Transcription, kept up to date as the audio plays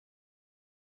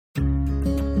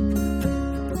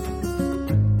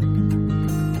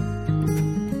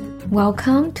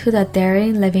Welcome to the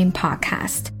Daring Living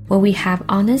podcast, where we have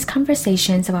honest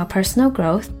conversations about personal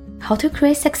growth, how to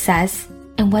create success,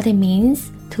 and what it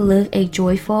means to live a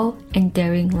joyful and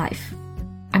daring life.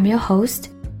 I'm your host,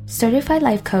 certified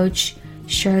life coach,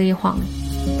 Shirley Huang.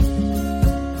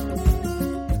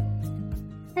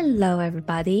 Hello,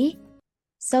 everybody.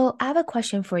 So I have a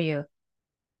question for you.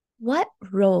 What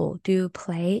role do you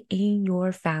play in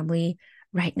your family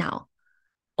right now?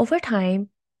 Over time,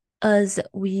 as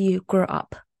we grow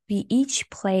up, we each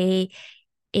play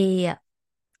a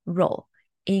role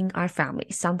in our family.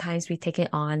 Sometimes we take it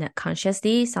on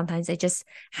consciously. Sometimes it just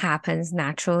happens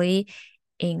naturally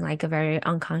in like a very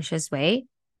unconscious way.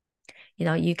 You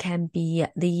know, you can be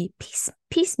the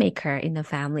peacemaker in the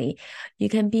family. You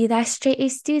can be that straight A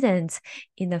student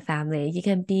in the family. You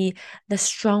can be the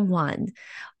strong one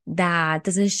that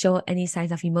doesn't show any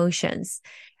signs of emotions,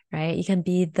 right? You can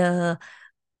be the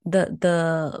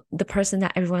person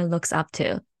that everyone looks up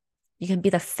to. You can be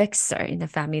the fixer in the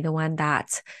family, the one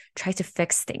that tries to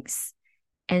fix things.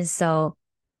 And so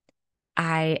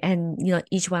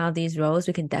each one of these roles,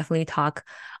 we can definitely talk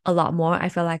a lot more. I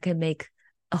feel like I can make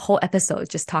a whole episode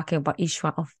just talking about each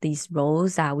one of these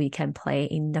roles that we can play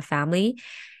in the family.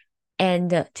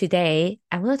 And today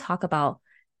I want to talk about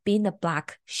being the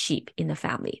black sheep in the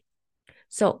family.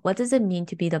 So what does it mean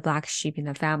to be the black sheep in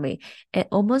the family? It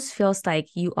almost feels like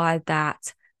you are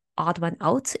that odd one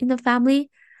out in the family,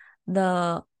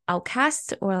 the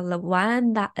outcast, or the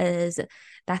one that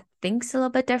thinks a little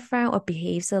bit different or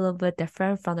behaves a little bit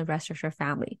different from the rest of your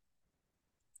family.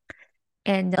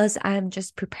 And as I'm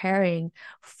just preparing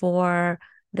for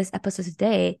this episode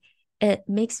today, it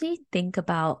makes me think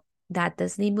about that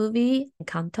Disney movie,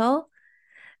 Encanto.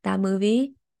 That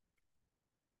movie,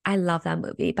 I love that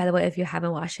movie. By the way, if you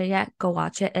haven't watched it yet, go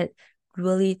watch it. It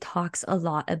really talks a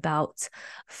lot about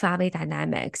family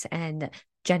dynamics and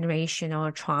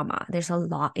generational trauma. There's a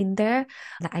lot in there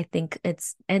that I think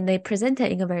and they present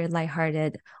it in a very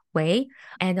lighthearted way.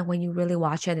 And when you really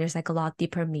watch it, there's like a lot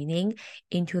deeper meaning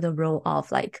into the role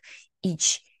of like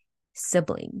each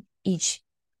sibling, each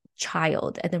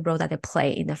child, and the role that they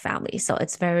play in the family. So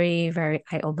it's very, very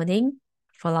eye-opening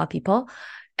for a lot of people.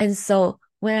 And so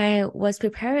when I was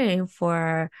preparing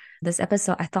for this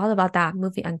episode, I thought about that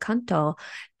movie Encanto,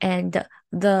 and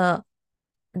the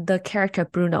character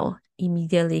Bruno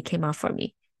immediately came out for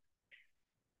me.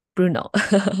 Bruno.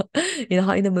 You know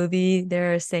how in the movie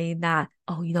they're saying that,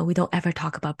 oh, you know, we don't ever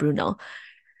talk about Bruno,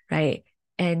 right?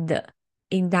 And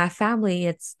in that family,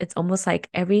 it's almost like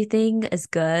everything is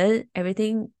good,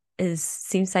 everything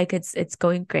seems like it's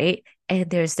going great, and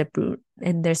there's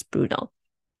Bruno.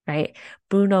 Right?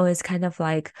 Bruno is kind of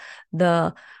like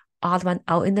the odd one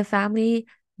out in the family,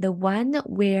 the one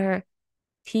where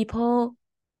people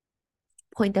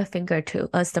point their finger to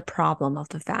as the problem of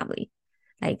the family.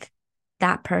 Like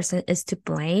that person is to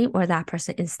blame, or that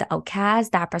person is the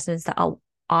outcast, that person is the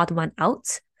odd one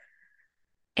out.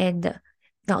 And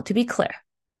now, to be clear,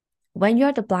 when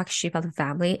you're the black sheep of the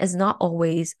family, it's not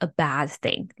always a bad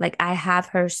thing. Like I have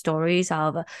heard stories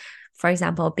of, for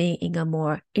example, being in a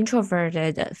more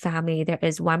introverted family, there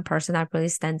is one person that really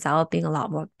stands out, being a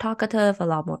lot more talkative, a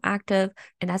lot more active,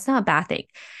 and that's not a bad thing,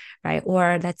 right?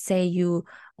 Or let's say your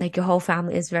whole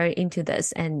family is very into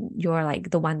this and you're like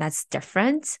the one that's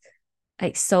different.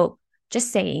 Like, so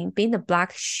just saying, being the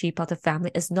black sheep of the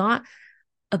family is not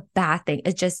a bad thing.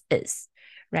 It just is,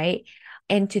 right?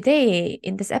 And today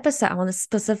in this episode, I want to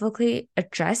specifically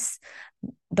address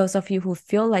those of you who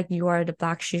feel like you are the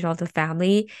black sheep of the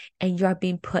family and you are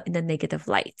being put in the negative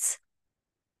light.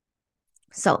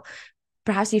 So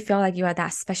perhaps you feel like you are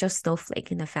that special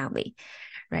snowflake in the family,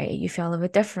 right? You feel a little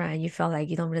bit different. You feel like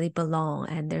you don't really belong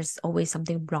and there's always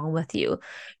something wrong with you.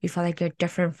 You feel like you're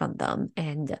different from them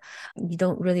and you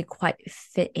don't really quite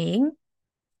fit in.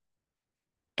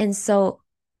 And so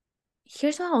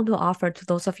here's what I want to offer to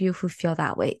those of you who feel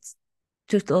that way.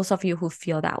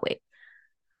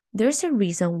 There's a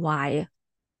reason why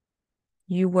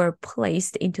you were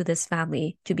placed into this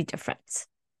family to be different.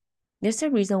 There's a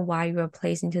reason why you were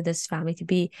placed into this family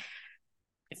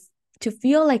to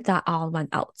feel like that odd one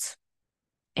out.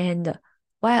 And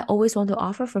what I always want to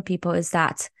offer for people is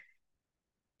that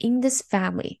in this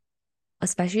family,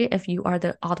 especially if you are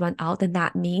the odd one out, then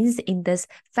that means in this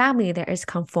family there is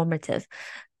conformity.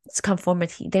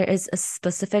 There is a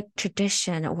specific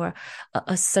tradition or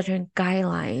a certain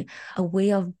guideline, a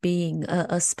way of being,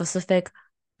 a specific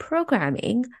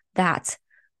programming that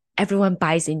everyone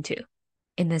buys into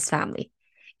in this family.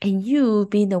 And you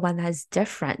being the one that's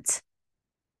different,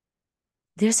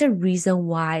 there's a reason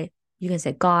why you can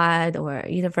say God or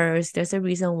universe. There's a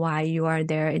reason why you are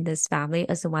there in this family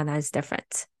as the one that is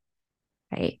different.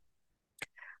 right?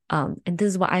 And this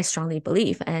is what I strongly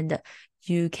believe. And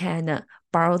you can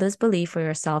borrow this belief for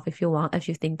yourself if you want, if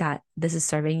you think that this is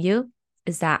serving you,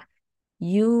 is that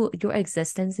your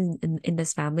existence in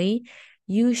this family,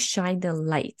 you shine the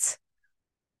light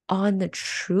on the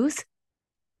truth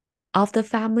of the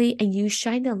family, and you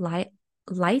shine the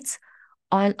light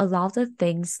on a lot of the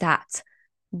things that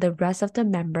the rest of the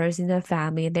members in the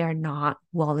family, they are not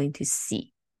willing to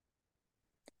see.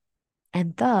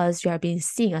 And thus you are being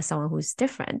seen as someone who's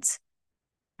different,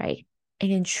 right? And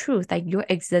in truth, like your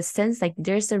existence, like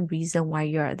there's a reason why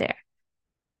you are there.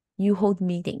 You hold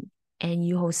meaning and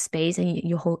you hold space and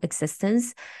you hold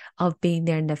existence of being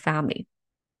there in the family.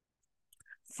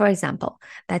 For example,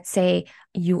 let's say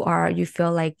you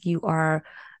feel like you are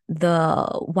the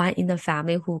one in the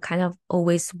family who kind of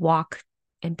always walk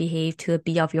and behave to the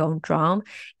beat of your own drum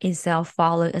instead of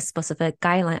following a specific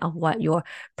guideline of what your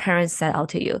parents set out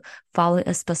to you, following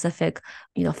a specific,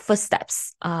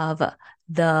 footsteps of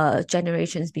the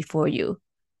generations before you.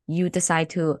 You decide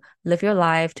to live your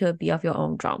life to a beat of your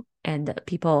own drum. And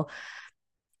people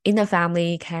in the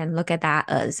family can look at that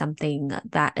as something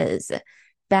that is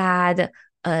bad,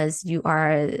 as you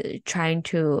are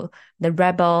the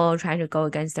rebel, trying to go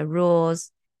against the rules,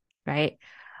 right?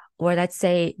 Or let's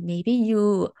say maybe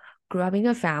you grew up in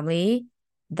a family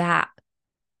that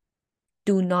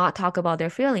do not talk about their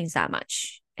feelings that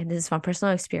much. And this is from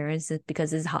personal experience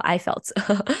because this is how I felt.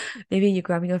 Maybe you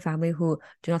grew up in a family who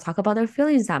do not talk about their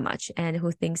feelings that much and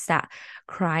who thinks that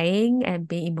crying and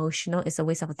being emotional is a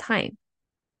waste of time.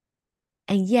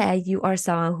 And yet you are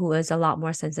someone who is a lot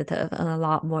more sensitive and a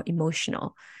lot more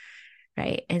emotional,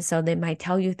 right? And so they might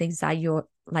tell you things that you're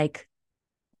like,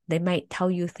 they might tell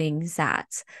you things that,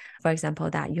 for example,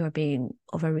 that you're being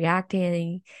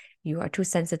overreacting, you are too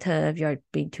sensitive, you're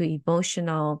being too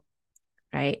emotional,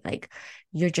 right? Like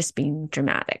you're just being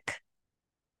dramatic.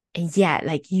 And yet,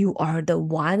 like you are the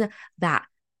one that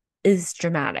is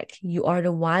dramatic. You are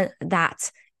the one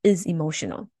that is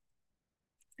emotional,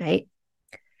 right?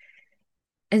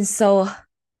 And so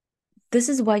this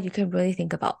is what you can really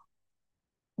think about.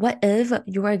 What if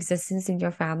your existence in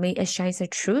your family, it shines a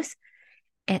truth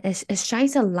and it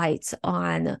shines a light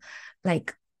on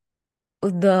like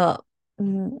the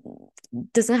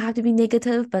doesn't have to be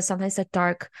negative, but sometimes the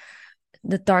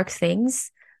dark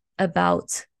things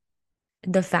about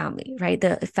the family, right?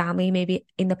 The family, maybe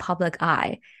in the public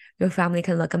eye, your family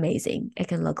can look amazing. It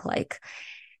can look like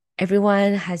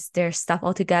everyone has their stuff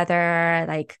all together,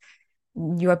 like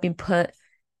you are being put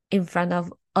in front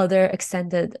of other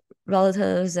extended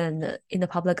relatives and in the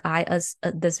public eye as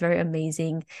this very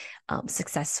amazing,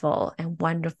 successful and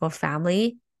wonderful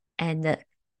family. And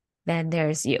then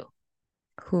there's you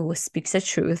who speaks the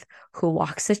truth, who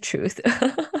walks the truth,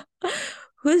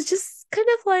 who's just kind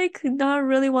of like not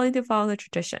really wanting to follow the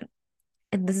tradition.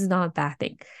 And this is not a bad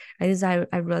thing. Right? This is,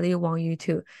 I really want you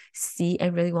to see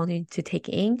and really want you to take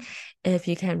in if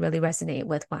you can really resonate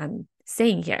with what I'm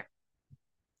saying here.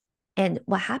 And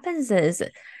what happens is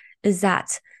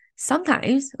that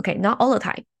sometimes, okay, not all the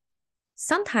time,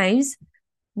 sometimes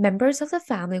members of the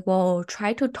family will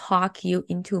try to talk you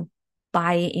into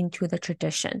buying into the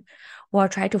tradition or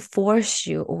try to force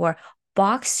you or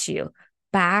box you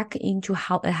back into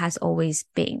how it has always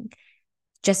been,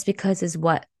 just because it's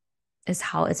what is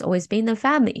how it's always been in the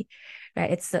family,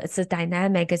 right? It's a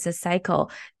dynamic, it's a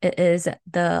cycle. It is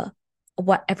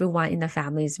what everyone in the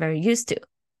family is very used to.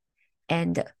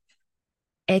 And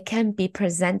it can be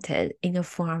presented in a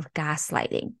form of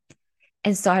gaslighting.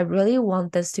 And so I really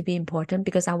want this to be important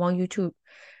because I want you to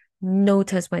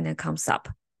notice when it comes up,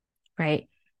 right?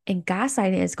 And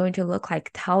gaslighting is going to look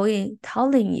like telling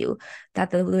you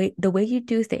that the way you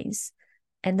do things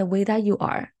and the way that you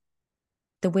are,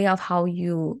 the way of how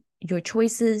your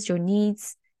choices, your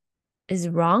needs is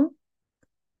wrong.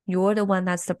 You're the one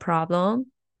that's the problem,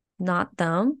 not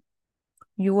them.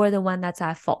 You're the one that's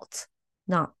at fault,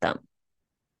 not them.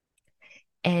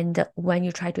 And when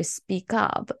you try to speak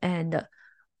up and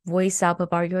voice up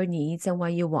about your needs and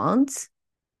what you want,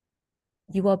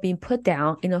 you are being put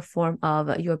down in a form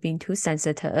of you're being too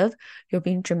sensitive, you're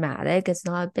being dramatic, it's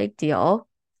not a big deal,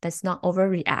 let's not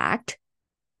overreact,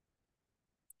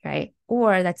 right?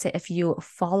 Or let's say if you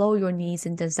follow your needs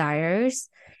and desires,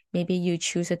 maybe you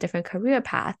choose a different career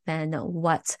path than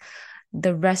what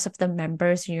the rest of the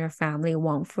members in your family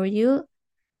want for you.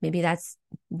 Maybe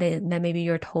then maybe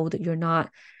you're told you're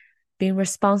not being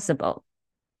responsible.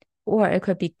 Or it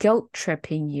could be guilt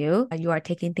tripping you. You are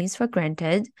taking things for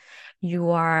granted. You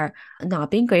are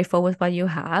not being grateful with what you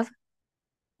have,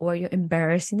 or you're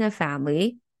embarrassing the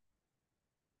family,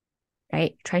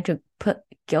 right? Trying to put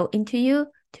guilt into you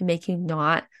to make you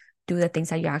not do the things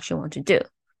that you actually want to do.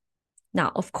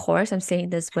 Now, of course, I'm saying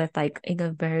this with like in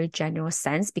a very general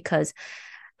sense because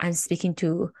I'm speaking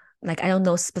to like I don't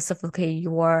know specifically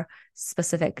your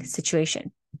specific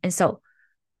situation. And so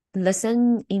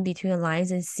listen in between the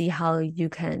lines and see how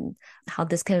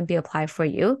this can be applied for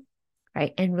you,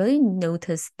 right? And really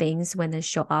notice things when they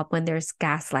show up when there's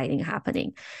gaslighting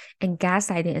happening. And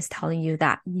gaslighting is telling you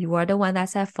that you are the one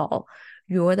that's at fault,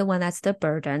 you're the one that's the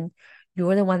burden,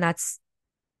 you're the one that's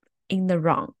in the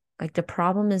wrong. Like the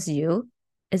problem is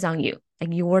on you. Like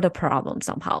you're the problem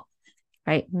somehow,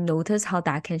 right? Notice how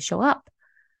that can show up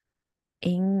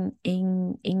in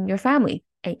your family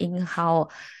and in how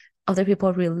other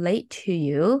people relate to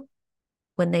you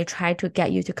when they try to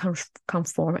get you to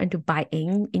conform and to buy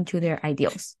into their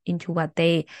ideals, into what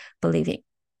they believe in.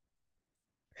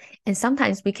 And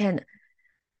sometimes we can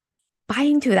buy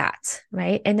into that,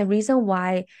 right? And the reason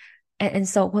why, and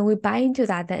so when we buy into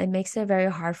that, then it makes it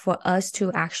very hard for us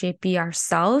to actually be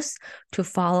ourselves, to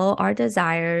follow our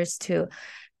desires, to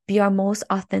be our most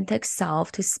authentic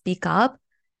self, to speak up.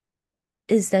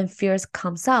 Is then fears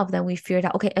comes up, then we fear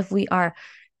that, okay, if we are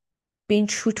being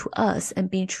true to us and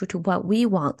being true to what we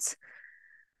want,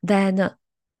 then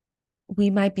we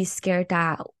might be scared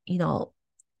that,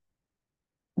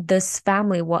 this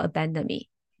family will abandon me.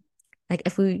 Like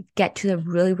if we get to the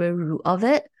really, really root of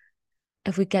it,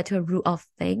 if we get to a root of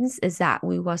things, is that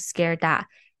we were scared that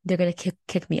they're going to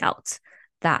kick me out,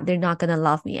 that they're not going to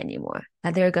love me anymore,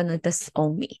 that they're going to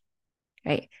disown me,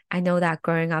 right? I know that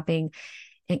growing up in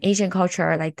Asian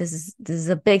culture, like this is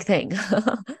a big thing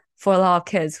for a lot of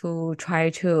kids who try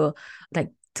to like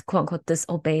quote unquote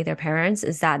disobey their parents,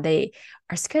 is that they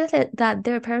are scared that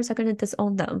their parents are going to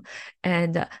disown them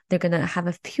and they're going to have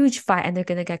a huge fight and they're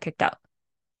going to get kicked out,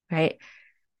 right?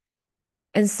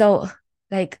 And so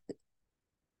like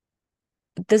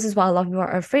this is what a lot of people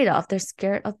are afraid of. They're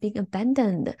scared of being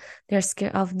abandoned. They're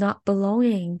scared of not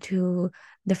belonging to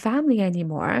the family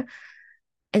anymore.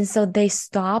 And so they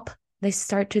start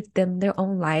to dim their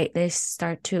own light. They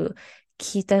start to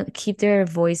keep their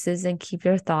voices and keep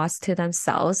their thoughts to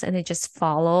themselves. And they just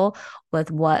follow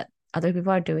with what other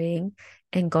people are doing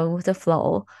and going with the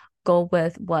flow, go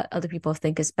with what other people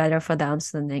think is better for them.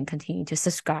 So then continue to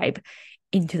subscribe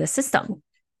into the system,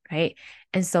 right?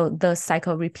 And so the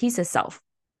cycle repeats itself.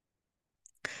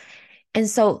 And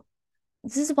so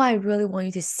this is what I really want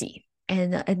you to see.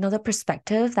 And another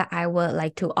perspective that I would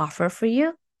like to offer for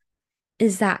you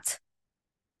is that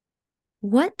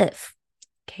what if,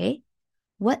 okay,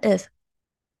 what if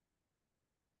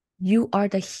you are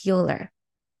the healer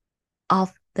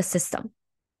of the system?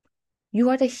 You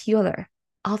are the healer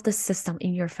of the system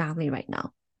in your family right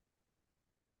now.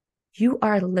 You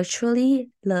are literally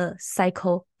the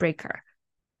cycle breaker.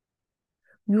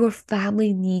 Your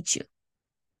family needs you.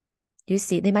 You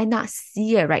see, they might not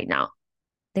see it right now.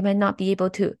 They might not be able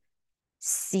to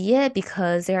see it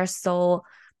because they are so,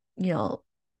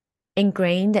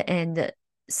 ingrained and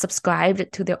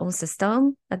subscribed to their own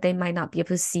system that they might not be able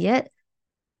to see it.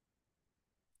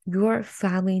 Your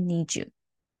family needs you.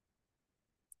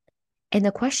 And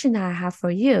the question that I have for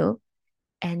you,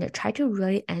 and try to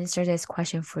really answer this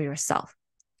question for yourself,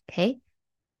 okay?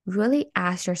 Really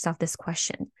ask yourself this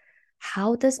question.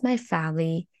 How does my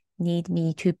family need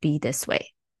me to be this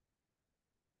way?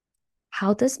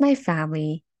 How does my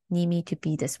family need me to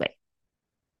be this way?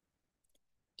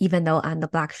 Even though I'm the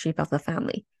black sheep of the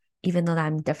family, even though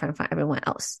I'm different from everyone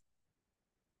else.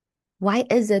 Why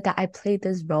is it that I play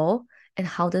this role, and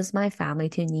how does my family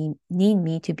to need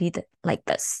me to be like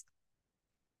this?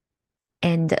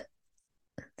 And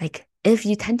like, if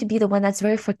you tend to be the one that's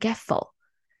very forgetful,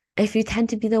 if you tend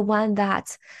to be the one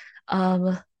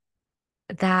um,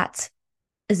 that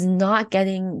is not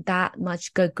getting that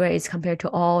much good grades compared to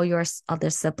all your other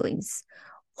siblings,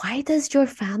 why does your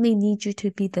family need you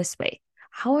to be this way?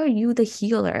 How are you the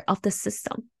healer of the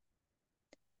system?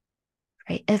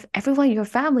 Right? If everyone in your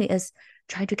family is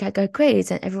trying to get good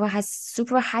grades and everyone has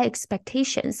super high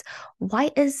expectations,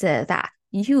 why is it that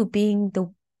you being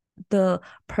the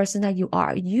person that you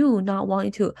are, you not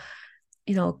wanting to,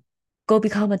 go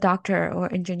become a doctor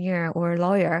or engineer or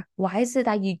lawyer? Why is it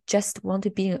that you just want to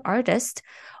be an artist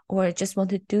or just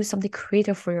want to do something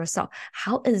creative for yourself?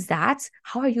 How is that?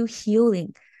 How are you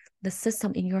healing the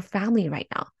system in your family right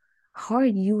now? How are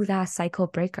you that cycle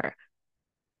breaker?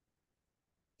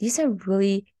 These are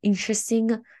really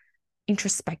interesting,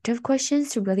 introspective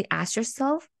questions to really ask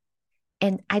yourself.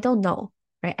 And I don't know,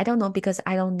 right? I don't know because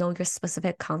I don't know your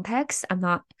specific context. I'm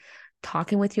not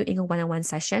talking with you in a one-on-one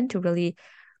session to really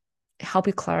help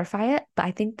you clarify it. But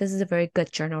I think this is a very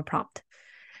good journal prompt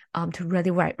to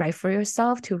really write for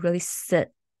yourself, to really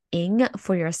sit in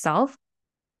for yourself,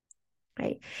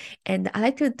 right? And I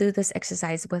like to do this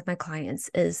exercise with my clients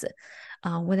is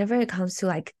whenever it comes to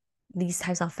like these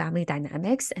types of family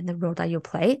dynamics and the role that you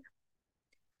play,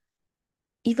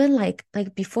 even like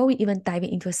before we even dive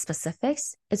into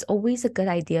specifics, it's always a good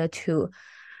idea to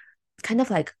kind of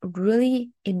like really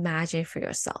imagine for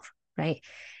yourself, right?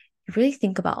 Really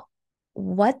think about,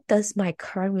 what does my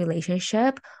current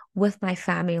relationship with my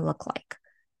family look like?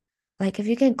 Like if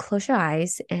you can close your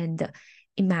eyes and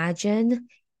imagine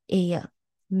a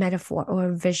metaphor or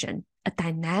a vision, a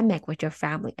dynamic with your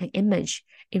family, an image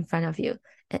in front of you,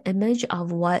 an image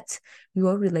of what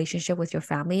your relationship with your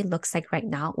family looks like right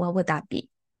now, what would that be?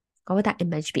 What would that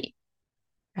image be?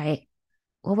 Right?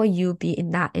 What will you be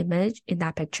in that image, in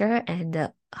that picture?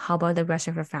 And how about the rest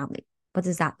of your family? What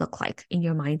does that look like in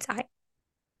your mind's eye?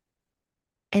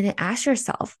 And then ask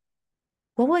yourself,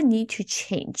 what would need to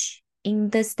change in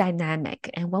this dynamic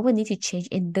and what would need to change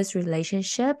in this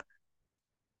relationship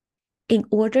in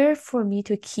order for me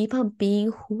to keep on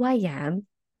being who I am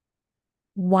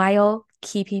while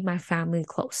keeping my family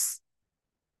close?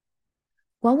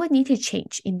 What would need to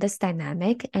change in this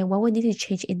dynamic and what would need to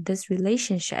change in this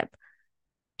relationship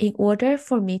in order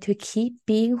for me to keep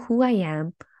being who I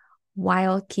am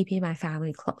while keeping my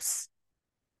family close?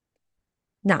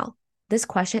 Now, this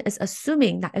question is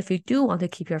assuming that if you do want to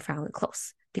keep your family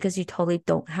close, because you totally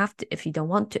don't have to if you don't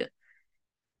want to.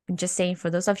 I'm just saying, for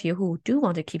those of you who do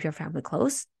want to keep your family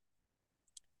close,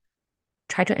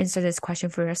 try to answer this question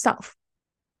for yourself.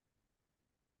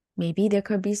 Maybe there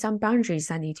could be some boundaries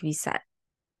that need to be set.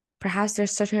 Perhaps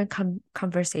there's certain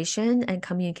conversation and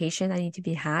communication that need to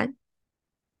be had.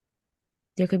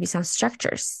 There could be some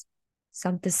structures,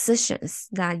 some decisions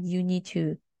that you need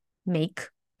to make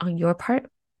on your part.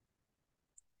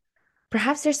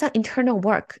 Perhaps there's some internal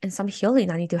work and some healing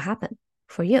that need to happen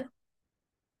for you,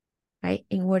 right?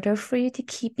 In order for you to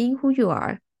keep being who you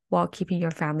are while keeping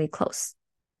your family close.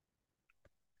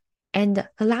 And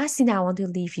the last thing I want to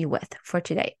leave you with for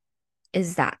today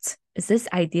is this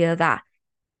idea that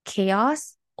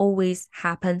chaos always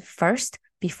happens first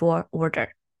before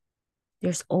order.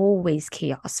 There's always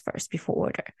chaos first before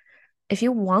order. If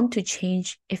you want to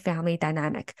change a family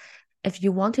dynamic, if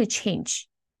you want to change,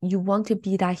 you want to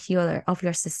be that healer of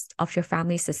your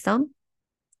family system,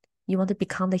 you want to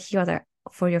become the healer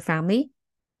for your family,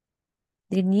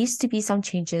 there needs to be some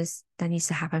changes that needs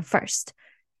to happen first.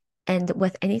 And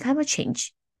with any kind of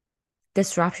change,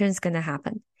 disruption is going to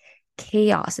happen.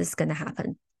 Chaos is going to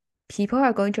happen. People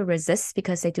are going to resist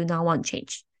because they do not want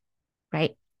change,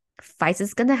 right? Fights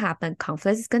is going to happen.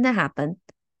 Conflict is going to happen.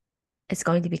 It's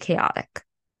going to be chaotic.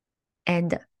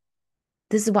 And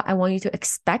this is what I want you to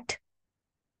expect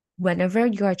whenever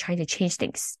you are trying to change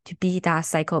things, to be that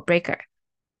cycle breaker.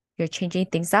 You're changing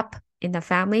things up in the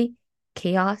family.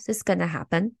 Chaos is going to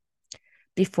happen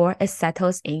before it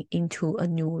settles into a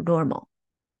new normal,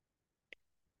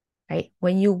 right?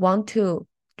 When you want to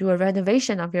do a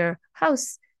renovation of your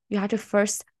house, you have to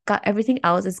first gut everything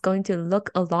else. It's going to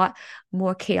look a lot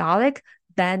more chaotic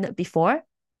than before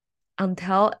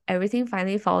until everything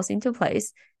finally falls into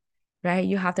place, right?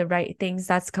 You have the right things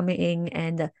that's coming in,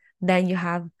 and then you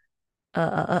have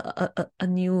a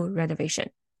new renovation,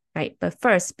 right? But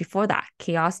first, before that,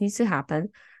 chaos needs to happen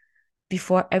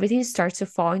before everything starts to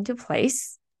fall into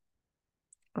place,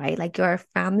 right? Like your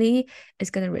family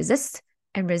is going to resist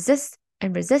and resist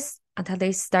and resist until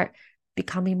they start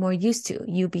becoming more used to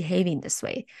you behaving this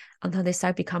way, until they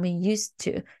start becoming used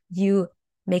to you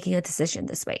making a decision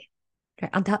this way,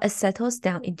 right? Until it settles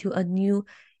down into a new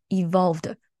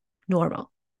evolved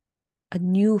normal, a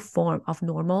new form of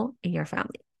normal in your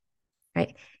family,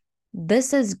 right?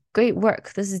 This is great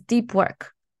work. This is deep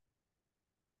work.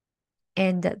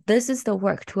 And this is the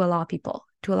work to a lot of people.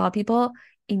 To a lot of people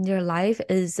in their life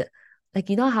is like,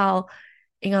 you know how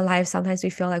in our life, sometimes we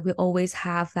feel like we always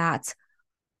have that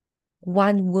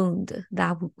one wound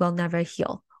that will never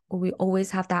heal, or we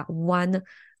always have that one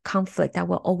conflict that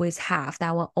we'll always have,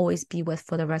 that will always be with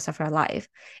for the rest of our life.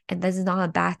 And this is not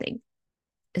a bad thing.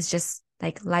 It's just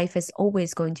like life is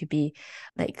always going to be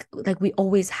like we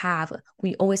always have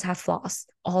flaws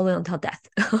all the way until death.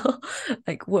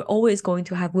 Like we're always going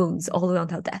to have wounds all the way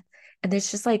until death. And it's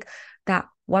just like that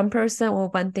one person or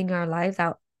one thing in our life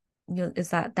that is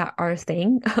that our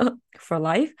thing for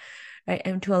life, right?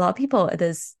 And to a lot of people, it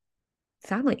is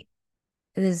family.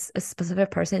 It is a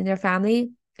specific person in their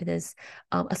family. It is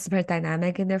a specific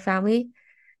dynamic in their family.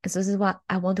 And so this is what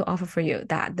I want to offer for you,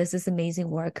 that this is amazing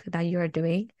work that you are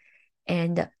doing.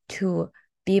 And to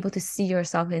be able to see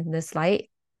yourself in this light,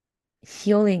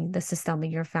 healing the system in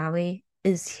your family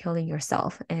is healing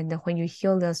yourself. And when you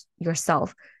heal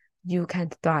yourself, you can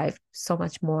thrive so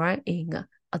much more in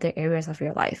other areas of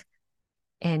your life.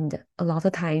 And a lot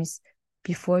of times,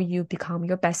 before you become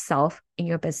your best self in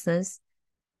your business,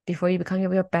 before you become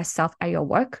your best self at your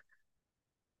work,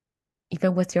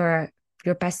 even with your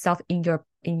best self in your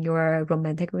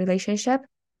romantic relationship,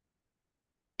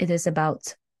 it is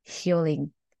about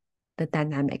healing the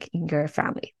dynamic in your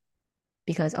family.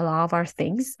 Because a lot of our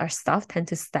things, our stuff tend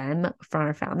to stem from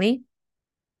our family.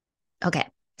 Okay,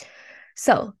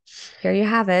 so here you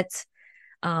have it.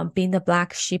 Being the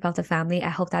black sheep of the family, I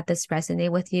hope that this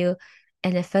resonates with you.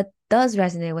 And if it does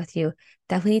resonate with you,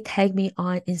 definitely tag me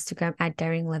on Instagram at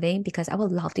Daring Living, because I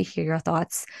would love to hear your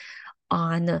thoughts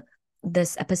on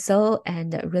this episode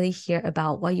and really hear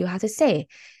about what you have to say,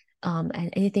 and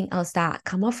anything else that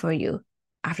come up for you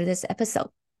after this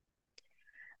episode.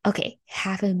 Okay,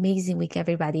 have an amazing week,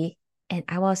 everybody, and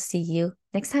I will see you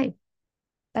next time.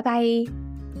 Bye-bye.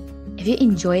 If you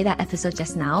enjoyed that episode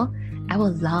just now, I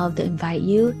would love to invite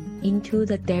you into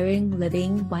the Daring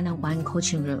Living one-on-one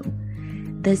coaching room.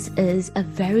 This is a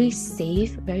very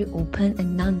safe, very open,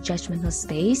 and non-judgmental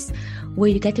space where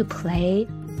you get to play,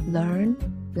 learn,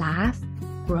 laugh,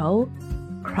 grow,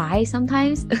 cry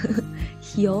sometimes,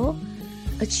 heal,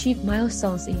 achieve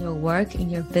milestones in your work, in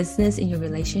your business, in your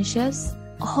relationships,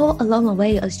 all along the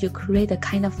way as you create the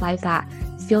kind of life that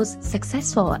feels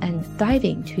successful and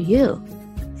thriving to you.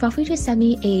 Feel free to send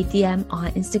me a DM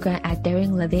on Instagram at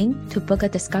Daring Living to book a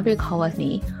discovery call with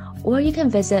me, or you can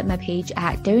visit my page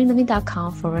at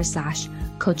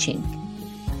daringliving.com/coaching.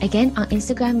 Again, on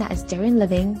Instagram, that is Daring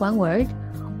Living, one word,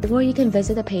 or you can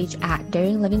visit the page at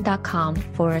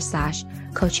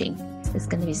daringliving.com/coaching. It's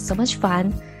going to be so much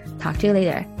fun. Talk to you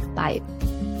later. Bye.